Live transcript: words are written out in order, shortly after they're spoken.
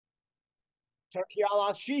Turki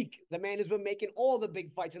Alalshikh, the man who's been making all the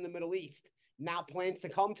big fights in the Middle East, now plans to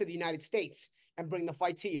come to the United States and bring the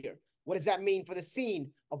fights here. What does that mean for the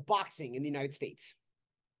scene of boxing in the United States?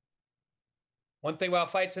 One thing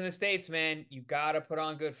about fights in the States, man, you got to put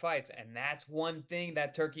on good fights. And that's one thing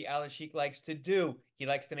that Turki Alalshikh likes to do. He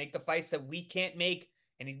likes to make the fights that we can't make.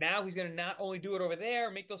 And he's going to not only do it over there,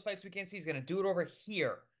 make those fights we can't see, he's going to do it over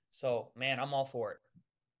here. So, man, I'm all for it.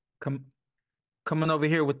 Coming over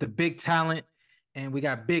here with the big talent, and we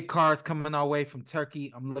got big cars coming our way from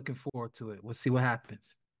Turkey. I'm looking forward to it. We'll see what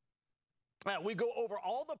happens. We go over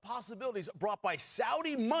all the possibilities brought by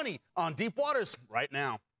Saudi money on Deep Waters right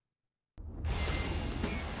now.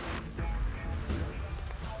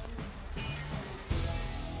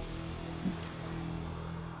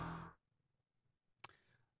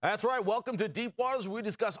 That's right. Welcome to Deep Waters, where we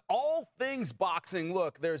discuss all things boxing.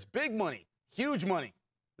 Look, there's big money, huge money.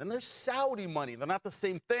 Then there's Saudi money. They're not the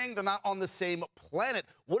same thing. They're not on the same planet.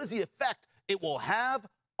 What is the effect it will have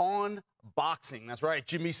on boxing? That's right.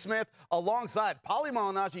 Jimmy Smith, alongside Paulie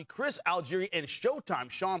Malignaggi, Chris Algieri, and Showtime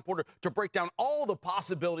Sean Porter to break down all the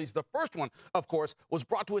possibilities. The first one, of course, was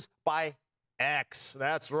brought to us by X.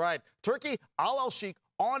 That's right. Turki Alalshikh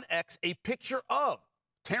on X, a picture of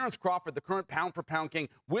Terence Crawford, the current pound-for-pound king,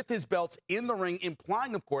 with his belts in the ring,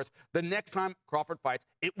 implying, of course, the next time Crawford fights,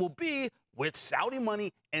 it will be with Saudi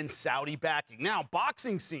money and Saudi backing. Now,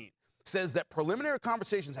 Boxing Scene says that preliminary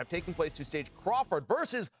conversations have taken place to stage Crawford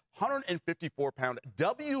versus 154-pound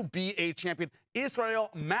WBA champion Israel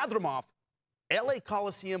Madrimov, LA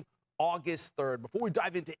Coliseum, August 3rd. Before we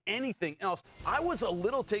dive into anything else, I was a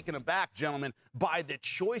little taken aback, gentlemen, by the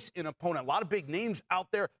choice in opponent. A lot of big names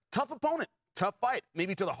out there. Tough opponent. Tough fight,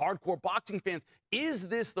 maybe to the hardcore boxing fans. Is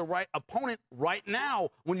this the right opponent right now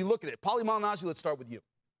when you look at it? Paulie Malignaggi, let's start with you.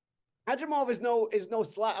 Madrimov is no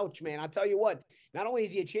slouch, man. I'll tell you what, not only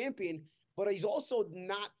is he a champion, but he's also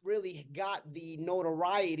not really got the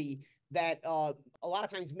notoriety that a lot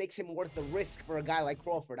of times makes him worth the risk for a guy like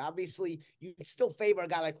Crawford. Obviously, you still favor a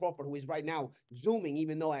guy like Crawford, who is right now zooming,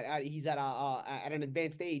 even though he's at an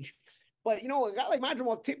advanced age. But, you know, a guy like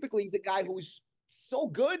Madrimov, typically he's a guy who's so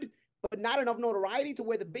good, but not enough notoriety to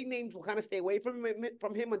where the big names will kind of stay away from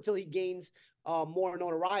him until he gains more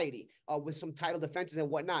notoriety with some title defenses and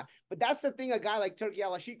whatnot. But that's the thing a guy like Turki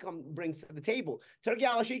Alalshikh brings to the table. Turki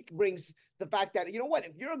Alalshikh brings the fact that, you know what,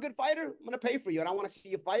 if you're a good fighter, I'm going to pay for you, and I want to see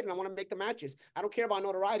you fight, and I want to make the matches. I don't care about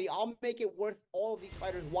notoriety. I'll make it worth all of these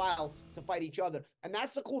fighters' while to fight each other. And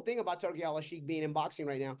that's the cool thing about Turki Alalshikh being in boxing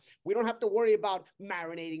right now. We don't have to worry about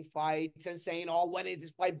marinating fights and saying, oh, when is this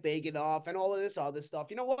fight big enough and all of this other stuff.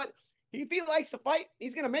 You know what? If he likes to fight,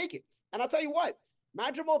 he's going to make it. And I'll tell you what,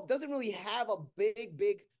 Madrimov doesn't really have a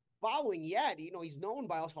big following yet. You know, he's known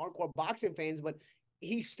by us hardcore boxing fans, but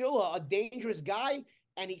he's still a dangerous guy,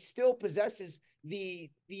 and he still possesses the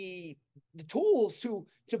tools to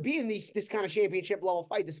be in this kind of championship level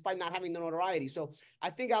fight, despite not having the notoriety. So I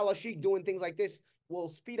think Alalshikh doing things like this will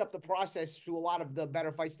speed up the process to a lot of the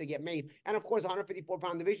better fights to get made. And of course, the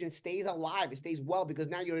 154-pound division stays alive. It stays well because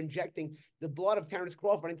now you're injecting the blood of Terence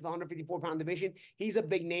Crawford into the 154-pound division. He's a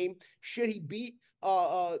big name. Should he beat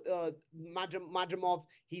Madrimov,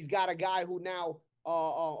 he's got a guy who now,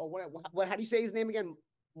 how do you say his name again?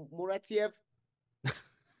 Muratiev?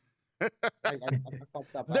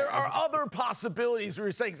 There are other possibilities. We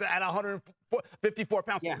were saying at 154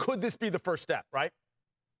 pounds, yeah. Could this be the first step, right?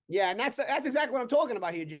 Yeah, and that's exactly what I'm talking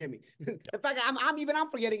about here, Jimmy. In fact, I'm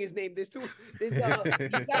forgetting his name. He's got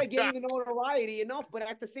to gain the notoriety enough, but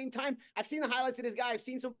at the same time, I've seen the highlights of this guy. I've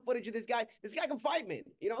seen some footage of this guy. This guy can fight, man.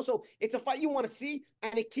 You know, so it's a fight you want to see,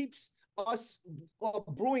 and it keeps us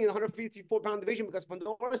brewing in the 154-pound division because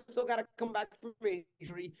Pandora's still got to come back from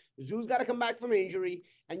injury. Zoo's got to come back from injury,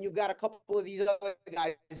 and you've got a couple of these other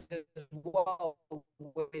guys as well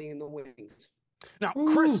waiting in the wings. Now,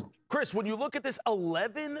 Chris, when you look at this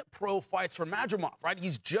 11 pro fights for Madrimov, right?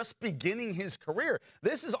 He's just beginning his career.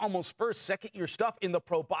 This is almost first, second-year stuff in the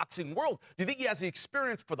pro boxing world. Do you think he has the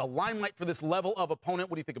experience for the limelight for this level of opponent?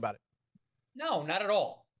 What do you think about it? No, not at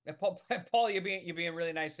all. Paul, you're being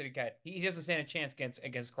really nice to the guy. He doesn't stand a chance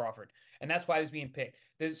against Crawford, and that's why he's being picked.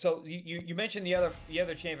 So you mentioned the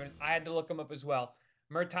other champion. I had to look him up as well.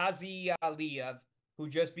 Murtazi Aliyev, who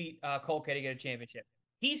just beat Kolke to get a championship.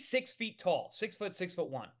 He's 6 feet tall, 6 foot,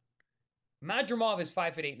 6'1". Madrimov is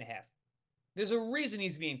 5'8.5". There's a reason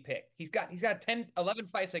he's being picked. He's got 11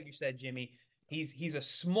 fights, like you said, Jimmy. He's a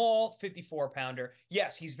small 54-pounder.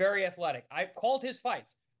 Yes, he's very athletic. I called his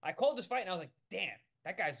fights. I called his fight, and I was like, damn,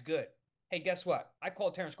 that guy's good. Hey, guess what? I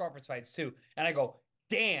called Terence Crawford's fights too, and I go,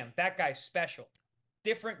 damn, that guy's special.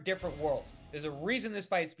 Different worlds. There's a reason this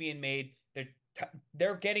fight's being made.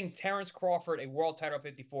 they're getting Terence Crawford a world title at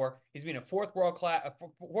 54. He's been a fourth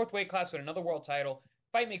weight class with another world title.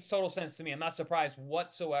 Fight makes total sense to me. I'm not surprised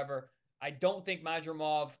whatsoever. I don't think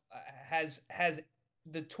Madrimov has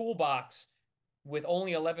the toolbox with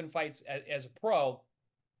only 11 fights as a pro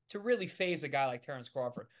to really phase a guy like Terence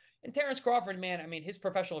Crawford. And Terence Crawford, man, I mean, his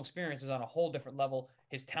professional experience is on a whole different level.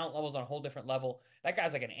 His talent level is on a whole different level. That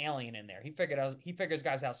guy's like an alien in there. He figures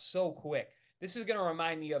guys out so quick. This is going to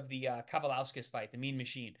remind me of the Alalshikh fight, the Mean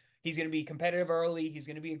Machine. He's going to be competitive early. He's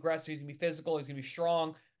going to be aggressive. He's going to be physical. He's going to be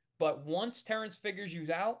strong. But once Terence figures you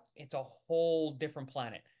out, it's a whole different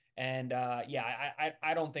planet. And yeah,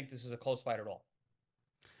 I don't think this is a close fight at all.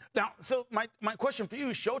 Now, so my question for you,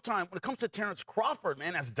 Showtime, when it comes to Terence Crawford,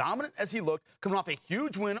 man, as dominant as he looked, coming off a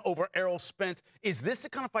huge win over Errol Spence, is this the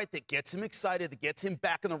kind of fight that gets him excited, that gets him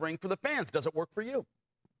back in the ring for the fans? Does it work for you?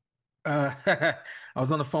 I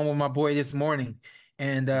was on the phone with my boy this morning,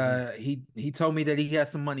 and he told me that he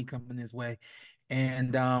has some money coming his way.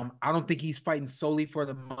 And I don't think he's fighting solely for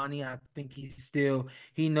the money. I think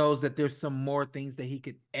he knows that there's some more things that he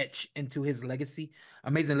could etch into his legacy,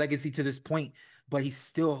 amazing legacy to this point, but he's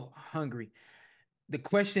still hungry. The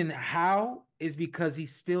question how is because he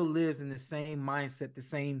still lives in the same mindset, the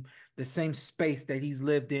same space that he's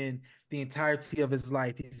lived in the entirety of his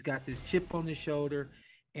life. He's got this chip on his shoulder,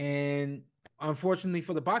 and unfortunately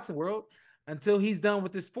for the boxing world, until he's done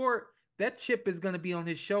with the sport, that chip is going to be on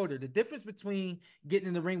his shoulder. The difference between getting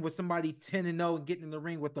in the ring with somebody 10-0 and getting in the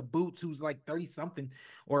ring with the Boots who's like 30-something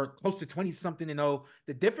or close to 20-something and 0,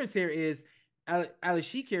 the difference here is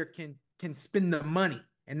Alalshikh here can spend the money.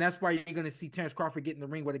 And that's why you're going to see Terence Crawford get in the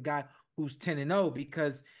ring with a guy who's 10-0,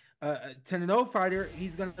 because a 10-0 fighter,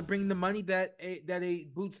 he's going to bring the money that a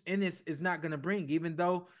Boots Ennis is not going to bring, even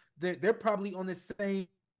though they're probably on the same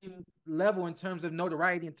level in terms of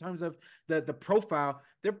notoriety, in terms of the profile.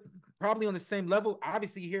 They're probably on the same level.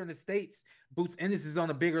 Obviously, here in the States, Boots Ennis is on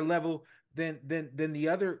a bigger level than the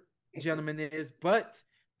other gentleman is, but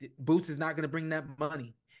Boots is not going to bring that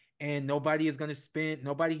money. And nobody here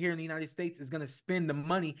in the United States is going to spend the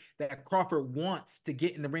money that Crawford wants to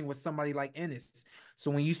get in the ring with somebody like Ennis.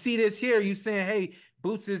 So when you see this here, you saying, hey,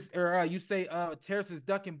 Boots is, or you say Terence is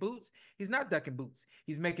ducking Boots. He's not ducking Boots.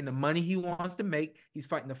 He's making the money he wants to make. He's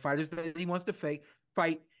fighting the fighters that he wants to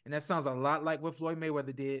fight. And that sounds a lot like what Floyd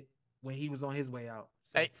Mayweather did when he was on his way out.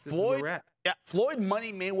 So hey, Floyd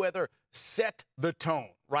Money Mayweather set the tone,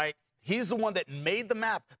 right? He's the one that made the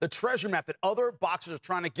map, the treasure map that other boxers are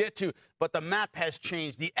trying to get to, but the map has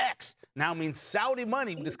changed. The X now means Saudi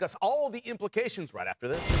money. We discuss all the implications right after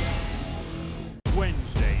this.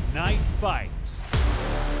 Wednesday Night Fights.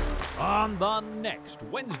 On the next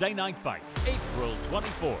Wednesday Night Fight, April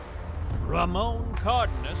 24th, Ramon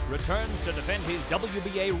Cardenas returns to defend his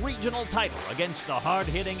WBA regional title against the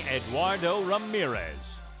hard-hitting Eduardo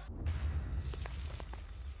Ramirez.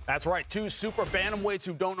 That's right, two super bantamweights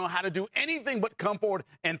who don't know how to do anything but come forward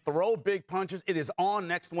and throw big punches. It is on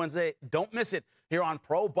next Wednesday. Don't miss it here on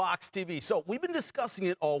ProBox TV. So we've been discussing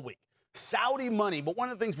it all week. Saudi money, but one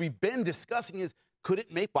of the things we've been discussing is, could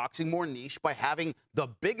it make boxing more niche by having the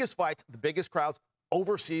biggest fights, the biggest crowds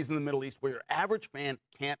overseas in the Middle East where your average fan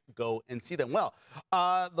can't go and see them? Well,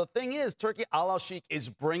 the thing is, Turki Alalshikh is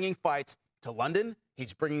bringing fights to London.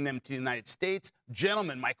 He's bringing them to the United States.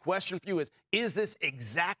 Gentlemen, my question for you is this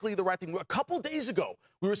exactly the right thing? A couple days ago,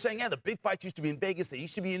 we were saying, yeah, the big fights used to be in Vegas. They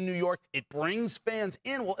used to be in New York. It brings fans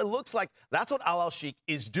in. Well, it looks like that's what Alalshikh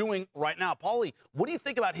is doing right now. Paulie, what do you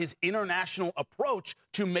think about his international approach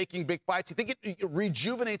to making big fights? Do you think it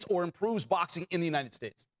rejuvenates or improves boxing in the United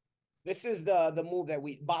States? This is the move that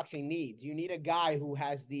boxing needs. You need a guy who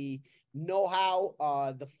has the know-how,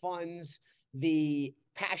 the funds, the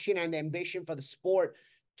passion and ambition for the sport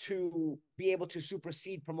to be able to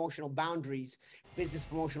supersede promotional boundaries, business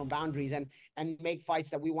promotional boundaries, and make fights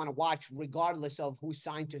that we want to watch regardless of who's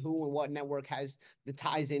signed to who and what network has the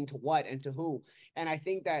ties into what and to who. And I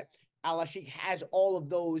think that Alalshikh has all of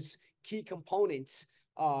those key components,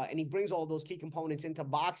 and he brings all those key components into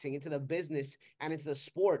boxing, into the business, and into the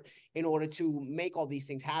sport in order to make all these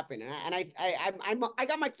things happen. And I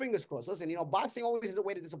got my fingers crossed. Listen, you know, boxing always has a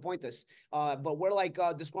way to disappoint us, but we're like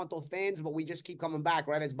disgruntled fans, but we just keep coming back,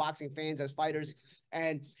 right? As boxing fans, as fighters.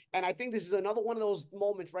 And I think this is another one of those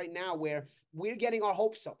moments right now where we're getting our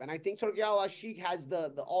hopes up. And I think Turki Alalshikh has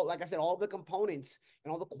all, like I said, all the components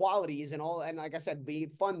and all the qualities and all, and like I said, be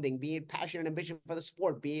it funding, be it passion and ambition for the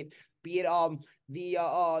sport, be it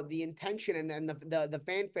the intention and then the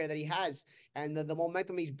fanfare that he has and the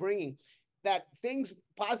momentum he's bringing, that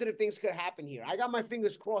positive things could happen here. I got my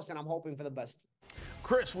fingers crossed and I'm hoping for the best.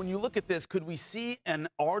 Chris, when you look at this, could we see an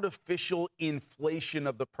artificial inflation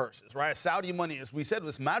of the purses, right? Saudi money, as we said,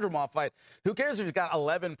 this Madrimov fight, who cares if he's got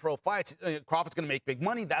 11 pro fights? Crawford's going to make big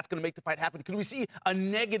money. That's going to make the fight happen. Could we see a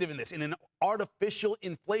negative in this, in an artificial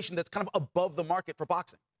inflation that's kind of above the market for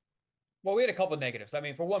boxing? Well, we had a couple of negatives. I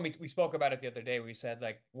mean, for one, we spoke about it the other day. We said,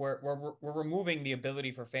 like, we're removing the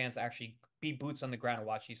ability for fans to actually be boots on the ground and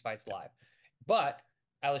watch these fights live. But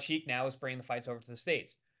Alalshikh now is bringing the fights over to the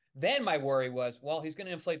States. Then my worry was, well, he's going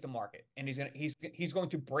to inflate the market, and he's going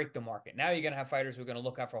to break the market. Now you're going to have fighters who are going to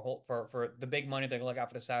look out for the big money. They're going to look out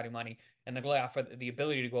for the Saudi money, and they're going to look out for the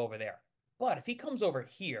ability to go over there. But if he comes over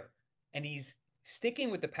here and he's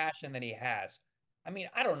sticking with the passion that he has, I mean,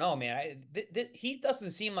 I don't know, man. He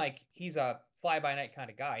doesn't seem like he's a fly-by-night kind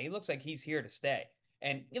of guy. He looks like he's here to stay.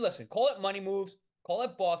 And listen, call it money moves, call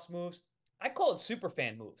it boss moves. I call it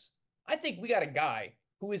superfan moves. I think we got a guy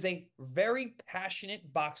who is a very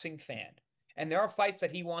passionate boxing fan. And there are fights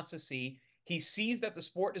that he wants to see. He sees that the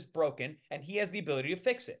sport is broken, and he has the ability to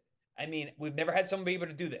fix it. I mean, we've never had someone be able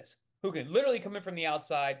to do this, who can literally come in from the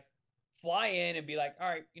outside, fly in and be like, all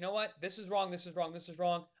right, you know what? This is wrong, this is wrong, this is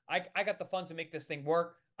wrong. I got the funds to make this thing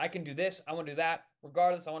work. I can do this. I want to do that.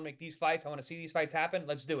 Regardless, I want to make these fights. I want to see these fights happen.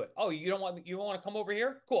 Let's do it. Oh, you don't want to come over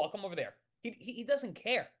here? Cool, I'll come over there. He doesn't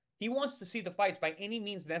care. He wants to see the fights by any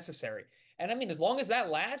means necessary. And I mean, as long as that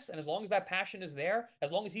lasts and as long as that passion is there,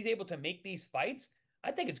 as long as he's able to make these fights,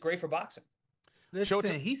 I think it's great for boxing. Listen,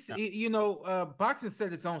 boxing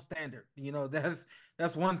set its own standard. You know, that's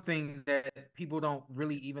one thing that people don't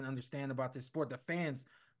really even understand about this sport. The fans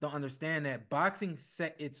don't understand that boxing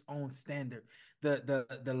set its own standard.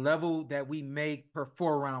 The level that we make per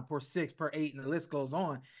 4 round, per 6, per 8, and the list goes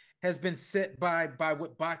on, has been set by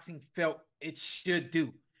what boxing felt it should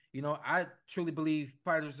do. You know, I truly believe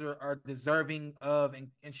fighters are deserving of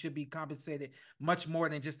and should be compensated much more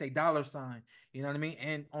than just a dollar sign. You know what I mean?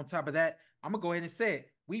 And on top of that, I'm gonna go ahead and say it.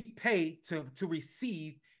 We pay to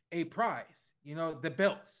receive a prize. You know, the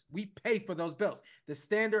belts. We pay for those belts. The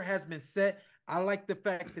standard has been set. I like the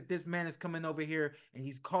fact that this man is coming over here and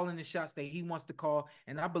he's calling the shots that he wants to call.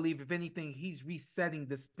 And I believe, if anything, he's resetting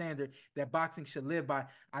the standard that boxing should live by.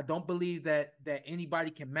 I don't believe that anybody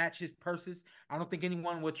can match his purses. I don't think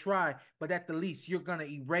anyone will try. But at the least, you're going to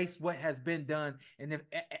erase what has been done. And if,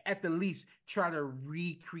 at the least, try to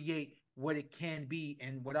recreate what it can be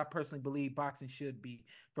and what I personally believe boxing should be,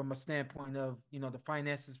 from a standpoint of, you know, the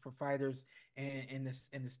finances for fighters and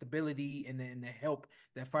the stability and the help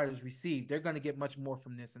that fighters receive. They're going to get much more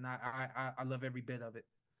from this, and I love every bit of it.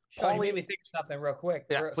 Sean, you made me think of something real quick.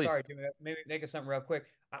 Yeah, please. Sorry, Jimmy, maybe think of something real quick.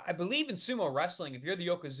 I believe in sumo wrestling, if you're the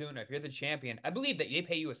Yokozuna, if you're the champion, I believe that they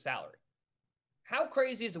pay you a salary. How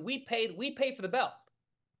crazy is it? We pay for the belt.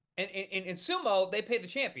 And in sumo, they pay the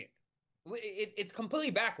champion. It's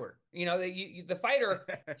completely backward. You know, the fighter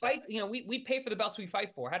fights, you know, we pay for the belts we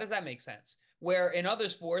fight for. How does that make sense? Where in other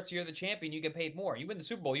sports, you're the champion, you get paid more. You win the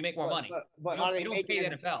Super Bowl, you make more money. But you don't pay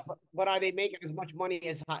the NFL. But are they making as much money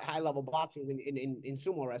as high-level boxers in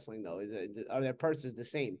sumo wrestling, though? Are their purses the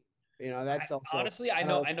same? You know, that's also honestly, I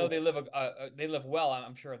know they live well.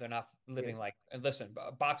 I'm sure they're not living like. And listen,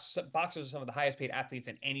 boxers are some of the highest paid athletes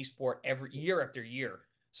in any sport every year after year.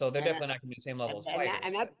 So they're definitely not going to be the same level as fighters.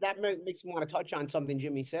 And that makes me want to touch on something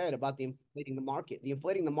Jimmy said about the inflating the market. The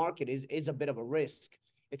inflating the market is a bit of a risk.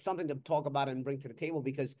 It's something to talk about and bring to the table,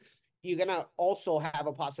 because you're going to also have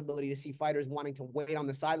a possibility to see fighters wanting to wait on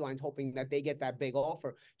the sidelines, hoping that they get that big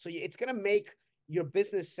offer. So it's going to make your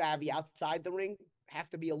business savvy outside the ring have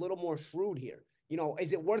to be a little more shrewd here. You know,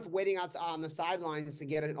 is it worth waiting out on the sidelines to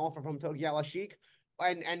get an offer from Turki Alalshikh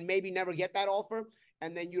and maybe never get that offer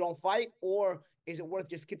and then you don't fight? Or is it worth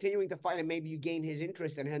just continuing to fight and maybe you gain his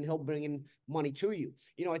interest and he'll bring in money to you?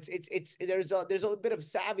 You know, there's a bit of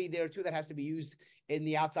savvy there too that has to be used in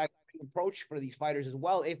the outside approach for these fighters as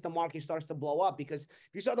well, if the market starts to blow up. Because if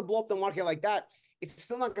you start to blow up the market like that, it's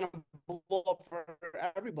still not going to blow up for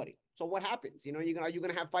everybody. So what happens? You know, are you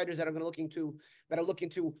going to have fighters that are looking to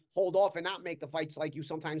hold off and not make the fights like you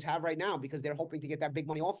sometimes have right now because they're hoping to get that big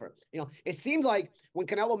money offer? You know, it seems like when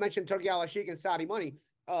Canelo mentioned Turki Alalshikh and Saudi money,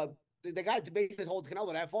 the guy basically told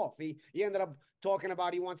Canelo to F off. He ended up talking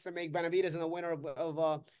about he wants to make Benavidez in the winner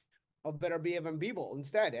of Beterbiev and Bivol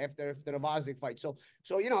instead after the Vaznik fight. So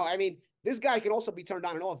you know, I mean, this guy can also be turned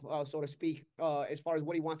on and off, so to speak, as far as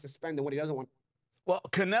what he wants to spend and what he doesn't want. Well,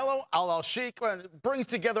 Canelo Alalshikh brings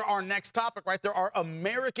together our next topic, right? There are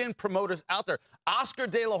American promoters out there. Oscar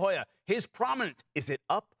De La Hoya, his prominence, is it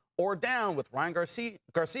up or down with Ryan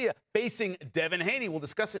Garcia facing Devin Haney? We'll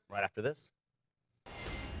discuss it right after this.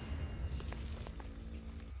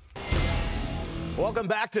 Welcome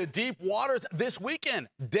back to Deep Waters. This weekend,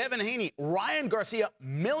 Devin Haney, Ryan Garcia,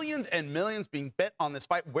 millions and millions being bet on this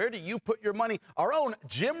fight. Where do you put your money? Our own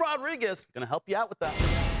Jim Rodriguez going to help you out with that.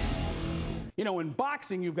 You know, in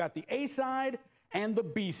boxing, you've got the A side and the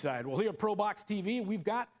B side. Well, here at ProBox TV, we've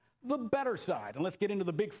got the better side. And let's get into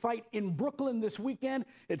the big fight in Brooklyn this weekend.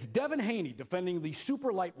 It's Devin Haney defending the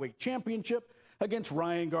super lightweight championship against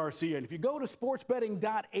Ryan Garcia. And if you go to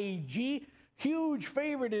sportsbetting.ag, huge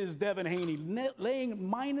favorite is Devin Haney, laying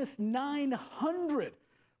 -900.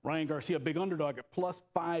 Ryan Garcia, big underdog at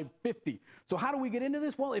 +550. So how do we get into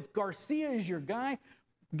this? Well, if Garcia is your guy,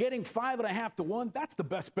 getting 5.5 to 1, that's the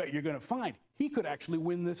best bet you're going to find. He could actually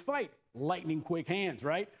win this fight. Lightning quick hands,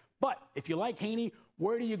 right? But if you like Haney,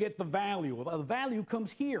 where do you get the value? Well, the value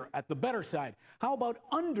comes here at the better side. How about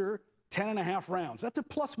under 10.5 rounds? That's a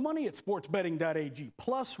plus money at sportsbetting.ag,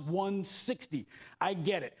 +160. I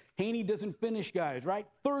get it. Haney doesn't finish guys, right?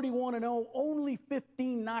 31-0, only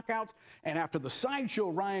 15 knockouts. And after the sideshow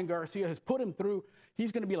Ryan Garcia has put him through,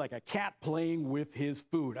 he's going to be like a cat playing with his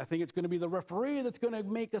food. I think it's going to be the referee that's going to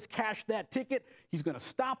make us cash that ticket. He's going to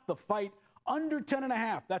stop the fight under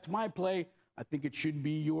 10.5. That's my play. I think it should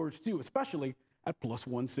be yours too, especially at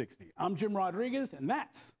 +160. I'm Jim Rodriguez, and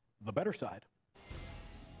that's the better side.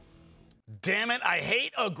 Damn it, I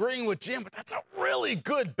hate agreeing with Jim, but that's a really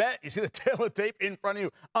good bet. You see the tail of tape in front of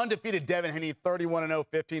you. Undefeated Devin Haney, 31-0,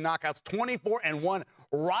 15 knockouts, 24-1.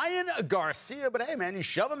 Ryan Garcia, but hey, man, you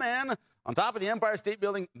shove a man on top of the Empire State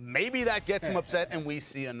Building, maybe that gets him upset and we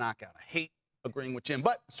see a knockout. I hate agreeing with Jim,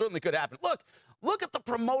 but certainly could happen. Look at the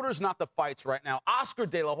promoters, not the fights right now. Oscar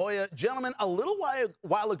De La Hoya, gentlemen, a little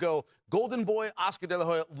while ago, Golden Boy Oscar De La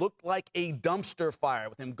Hoya looked like a dumpster fire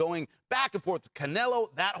with him going back and forth with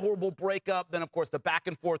Canelo, that horrible breakup, then, of course, the back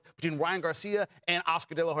and forth between Ryan Garcia and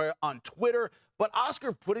Oscar De La Hoya on Twitter. But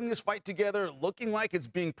Oscar putting this fight together, looking like it's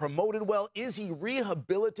being promoted well. Is he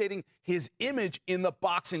rehabilitating his image in the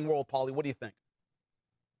boxing world, Paulie? What do you think?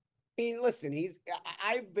 I mean, listen,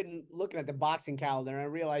 I've been looking at the boxing calendar, and I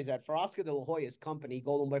realize that for Oscar De La Hoya's company,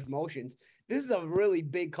 Golden Boy Promotions, this is a really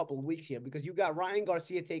big couple of weeks here because you've got Ryan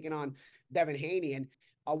Garcia taking on Devin Haney, and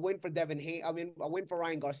a win for a win for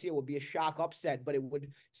Ryan Garcia would be a shock upset, but it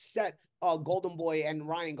would set Golden Boy and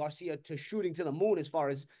Ryan Garcia to shooting to the moon as far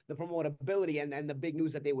as the promotability and the big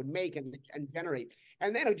news that they would make and generate.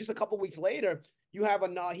 And then just a couple of weeks later, you have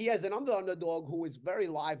he has an underdog who is very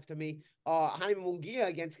live to me, Jaime Munguia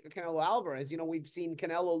against Canelo Alvarez. You know, we've seen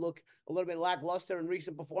Canelo look a little bit lackluster in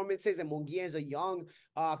recent performances, and Munguia is a young,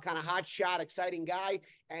 kind of hot shot, exciting guy.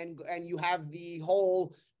 And you have the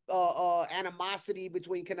whole animosity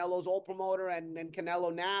between Canelo's old promoter and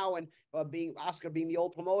Canelo now, and Oscar being the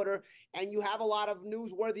old promoter. And you have a lot of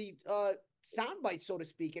newsworthy sound bites, so to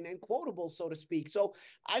speak, and quotables, so to speak. So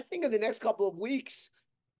I think in the next couple of weeks,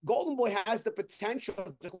 Golden Boy has the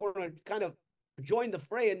potential to kind of join the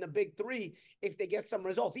fray in the big three if they get some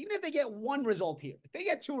results. Even if they get one result here. If they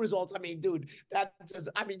get two results, I mean, dude, you're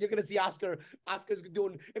going to see Oscar's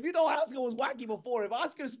doing, if you know Oscar was wacky before, if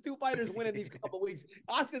Oscar's two fighters win in these couple of weeks,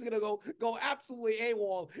 Oscar's going to go absolutely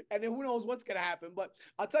AWOL, and then who knows what's going to happen. But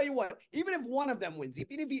I'll tell you what, even if one of them wins,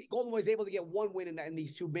 even if Golden Boy is able to get one win in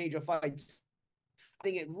these two major fights, I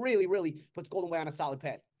think it really, really puts Golden Boy on a solid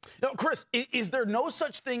path. Now, Chris, is there no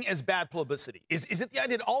such thing as bad publicity? Is it the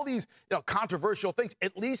idea that all these controversial things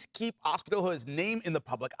at least keep Oscar De La Hoya's name in the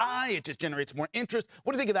public eye? It just generates more interest.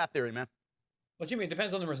 What do you think of that theory, man? Well, Jimmy, it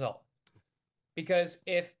depends on the result. Because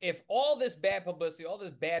if all this bad publicity, all this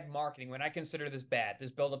bad marketing, when I consider this bad, this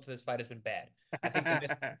build up to this fight has been bad.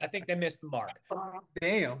 I think they missed the mark.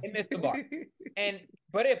 Damn. They missed the mark.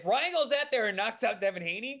 But if Ryan goes out there and knocks out Devin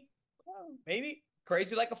Haney, maybe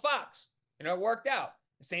crazy like a fox. It worked out.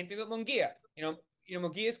 The same thing with Munguia.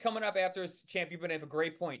 Munguia's coming up after his champion, but have a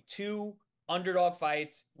great point. 2 underdog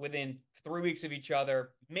fights within 3 weeks of each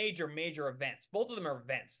other. Major events. Both of them are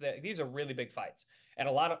events. These are really big fights. And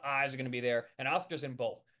a lot of eyes are going to be there. And Oscar's in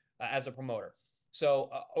both as a promoter.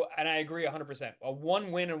 So, and I agree 100%.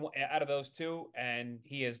 One win out of those 2, and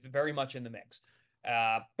he is very much in the mix.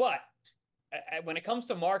 But when it comes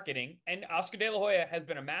to marketing, and Oscar De La Hoya has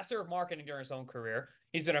been a master of marketing during his own career.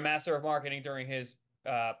 He's been a master of marketing during his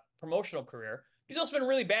promotional career. He's also been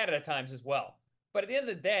really bad at times as well. But at the end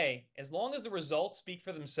of the day, as long as the results speak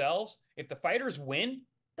for themselves, if the fighters win,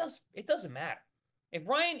 it doesn't matter. If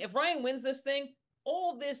Ryan wins this thing,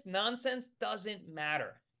 all this nonsense doesn't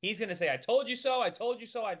matter. He's going to say, I told you so, I told you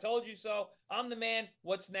so, I told you so. I'm the man.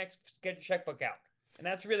 What's next? Get your checkbook out. And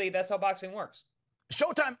that's how boxing works.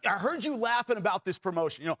 Showtime, I heard you laughing about this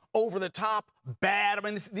promotion, over the top, bad. I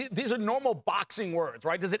mean, these are normal boxing words,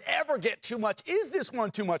 right? Does it ever get too much? Is this one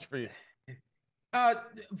too much for you?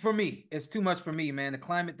 For me, it's too much for me, man. The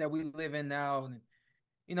climate that we live in now, and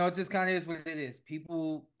it just kind of is what it is.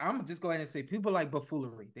 People, I'm gonna just go ahead and say, people like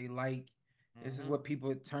buffoonery. They like this is what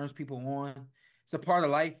it turns people on. It's a part of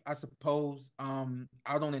life, I suppose. I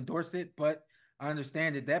don't endorse it, but I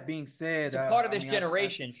understand it. That being said, it's a part of this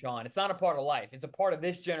generation, Sean. It's not a part of life. It's a part of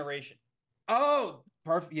this generation. Oh,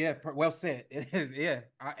 perfect. Yeah, well said. It is. Yeah,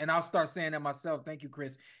 and I'll start saying that myself. Thank you,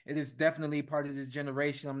 Chris. It is definitely part of this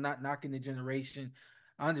generation. I'm not knocking the generation.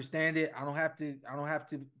 I understand it. I don't have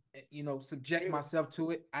to. Subject myself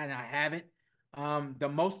to it, and I haven't. The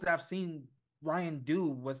most that I've seen Ryan do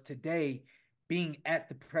was today, being at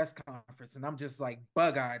the press conference, and I'm just like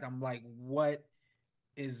bug-eyed. I'm like, what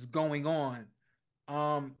is going on?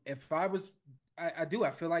 If I was, I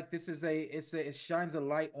feel like this is it shines a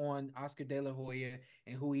light on Oscar De La Hoya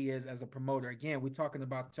and who he is as a promoter. Again, we're talking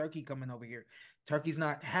about Turkey coming over here. Turkey's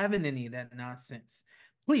not having any of that nonsense.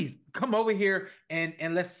 Please come over here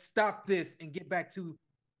and let's stop this and get back to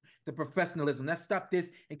the professionalism. Let's stop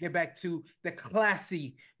this and get back to the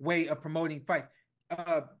classy way of promoting fights.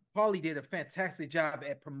 Paulie did a fantastic job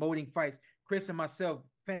at promoting fights. Chris and myself,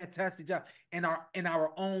 fantastic job in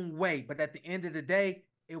our own way. But at the end of the day,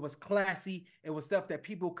 it was classy. It was stuff that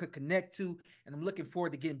people could connect to, and I'm looking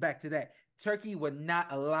forward to getting back to that. Turkey would not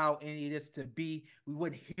allow any of this to be. We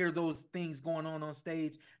wouldn't hear those things going on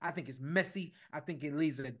stage. I think it's messy. I think it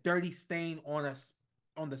leaves a dirty stain on us,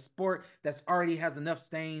 on the sport that's already has enough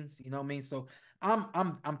stains. You know what I mean? So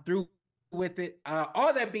I'm through with it.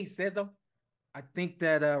 All that being said, though, I think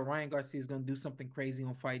that Ryan Garcia is going to do something crazy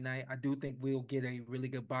on fight night. I do think we'll get a really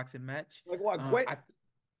good boxing match. Like what? Quick.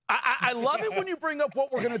 I love it when you bring up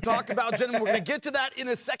what we're going to talk about, gentlemen. We're going to get to that in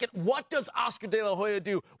a second. What does Oscar De La Hoya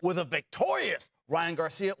do with a victorious Ryan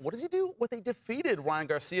Garcia? What does he do with a defeated Ryan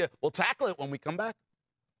Garcia? We'll tackle it when we come back.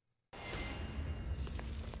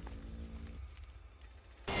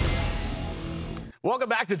 Welcome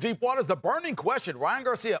back to Deep Waters. The burning question: Ryan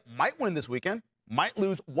Garcia might win this weekend, might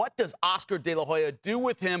lose. What does Oscar De La Hoya do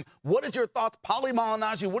with him? What is your thoughts? Paulie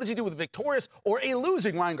Malignaggi, what does he do with a victorious or a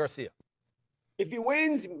losing Ryan Garcia? If he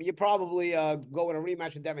wins, you probably go in a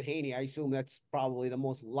rematch with Devin Haney. I assume that's probably the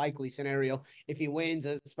most likely scenario. If he wins,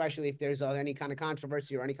 especially if there's any kind of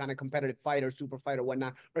controversy or any kind of competitive fight or super fight or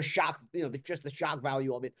whatnot, or shock, just the shock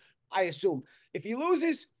value of it, I assume. If he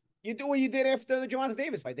loses, you do what you did after the Gervonta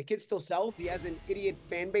Davis fight. The kid still sells. He has an idiot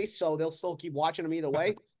fan base, so they'll still keep watching him either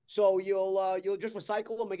way. So you'll just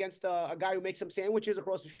recycle him against a guy who makes some sandwiches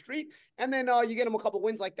across the street, and then you get him a couple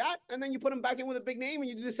wins like that, and then you put him back in with a big name, and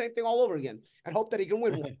you do the same thing all over again, and hope that he can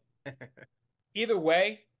win one. Either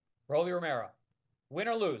way, Rolly Romero, win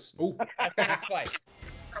or lose. Ooh. That's the next fight.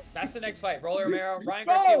 That's the next fight. Rolly Romero, Ryan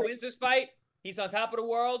Garcia wins this fight. He's on top of the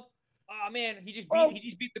world. Oh man, he just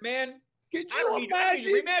beat the man. Could you imagine? I need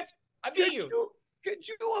a rematch. I beat you. Could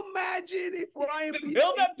you imagine if Ryan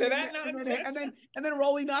build up to that nonsense? And then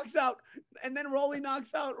Rolly knocks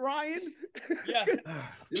out Ryan? Yeah.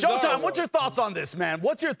 Showtime, what's your thoughts on this, man?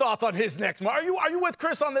 What's your thoughts on his next one? Are you with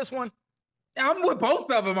Chris on this one? I'm with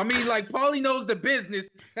both of them. I mean, like, Paulie knows the business.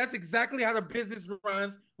 That's exactly how the business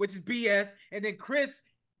runs, which is BS. And then Chris,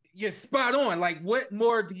 you're spot on. Like, what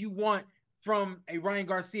more do you want from a Ryan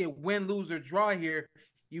Garcia win, lose, or draw here?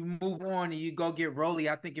 You move on and you go get Rolly.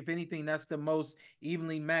 I think, if anything, that's the most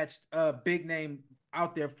evenly matched big name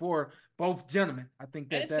out there for both gentlemen. I think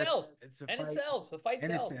that sells. It sells. The fight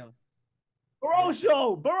sells.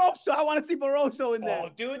 Barroso. I want to see Barroso in there. Oh,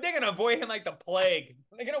 dude, they're gonna avoid him like the plague.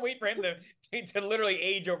 They're gonna wait for him to literally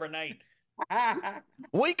age overnight.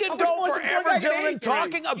 We could go forever, gentlemen,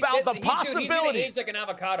 talking about the possibilities. He's gonna age like an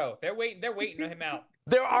avocado. They're waiting him out.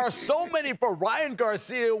 There are so many for Ryan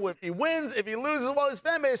Garcia. If he wins, if he loses, well, his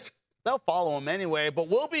fan base, they'll follow him anyway. But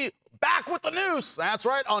we'll be back with the news. That's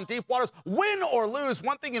right, on Deep Waters. Win or lose,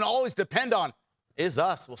 one thing you can always depend on is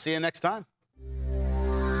us. We'll see you next time.